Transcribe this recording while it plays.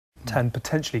10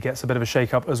 potentially gets a bit of a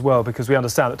shake-up as well, because we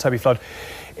understand that Toby Flood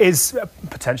is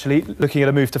potentially looking at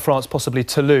a move to France, possibly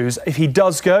Toulouse. If he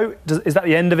does go, is that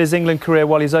the end of his England career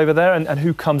while he's over there? And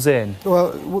who comes in?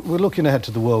 Well, we're looking ahead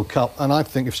to the World Cup, and I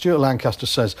think if Stuart Lancaster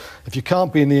says, if you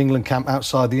can't be in the England camp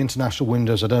outside the international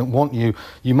windows, I don't want you,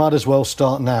 you might as well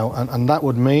start now. And that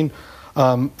would mean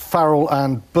Farrell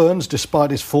and Burns,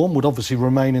 despite his form, would obviously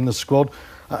remain in the squad.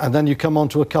 And then you come on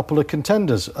to a couple of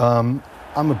contenders. I'm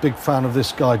a big fan of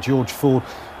this guy, George Ford,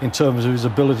 in terms of his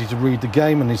ability to read the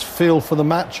game and his feel for the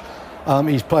match.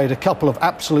 He's played a couple of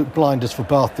absolute blinders for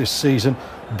Bath this season,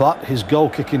 but his goal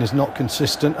kicking is not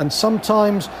consistent, and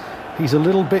sometimes he's a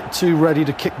little bit too ready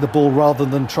to kick the ball rather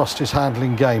than trust his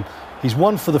handling game. He's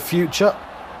one for the future.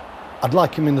 I'd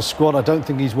like him in the squad. I don't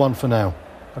think he's one for now.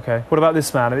 OK. What about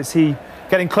this man? Is he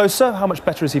getting closer? How much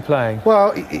better is he playing?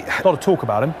 Well, a lot of talk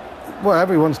about him. Well,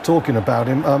 everyone's talking about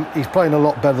him. He's playing a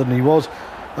lot better than he was.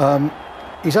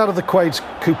 He's out of the Quaid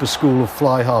Cooper school of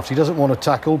fly halves. He doesn't want to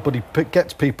tackle, but he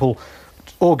gets people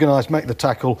organised, make the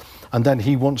tackle, and then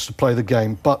he wants to play the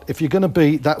game. But if you're going to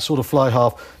be that sort of fly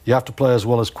half, you have to play as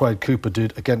well as Quaid Cooper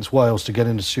did against Wales to get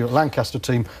into the Stuart Lancaster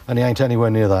team, and he ain't anywhere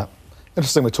near that.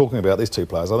 Interesting we're talking about these two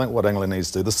players. I think what England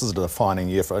needs to do, this is a defining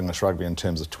year for English rugby in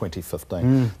terms of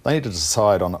 2015. They need to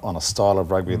decide on a style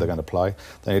of rugby they're going to play.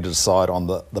 They need to decide on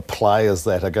the players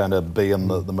that are going to be in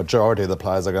the majority of the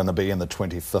players are going to be in the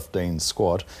 2015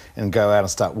 squad, and go out and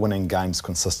start winning games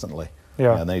consistently.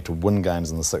 Yeah. They need to win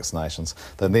games in the Six Nations.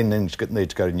 They then need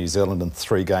to go to New Zealand in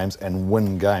 3 games and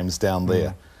win games down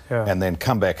there. Yeah. And then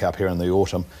come back up here in the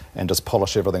autumn and just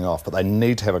polish everything off. But they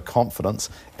need to have a confidence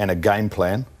and a game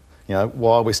plan. You know,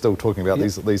 why are we still talking about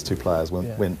these two players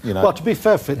when you know? Well, to be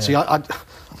fair, Fitzy,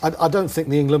 I don't think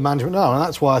the England management know, and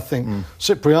that's why I think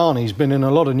Cipriani's been in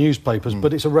a lot of newspapers,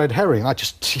 but it's a red herring.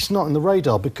 He's not in the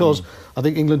radar, because I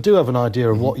think England do have an idea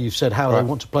of what you've said, how they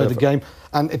want to play the game,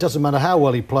 and it doesn't matter how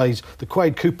well he plays. The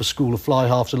Quaid Cooper school of fly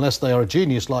halves, unless they are a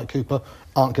genius like Cooper,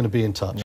 aren't going to be in touch.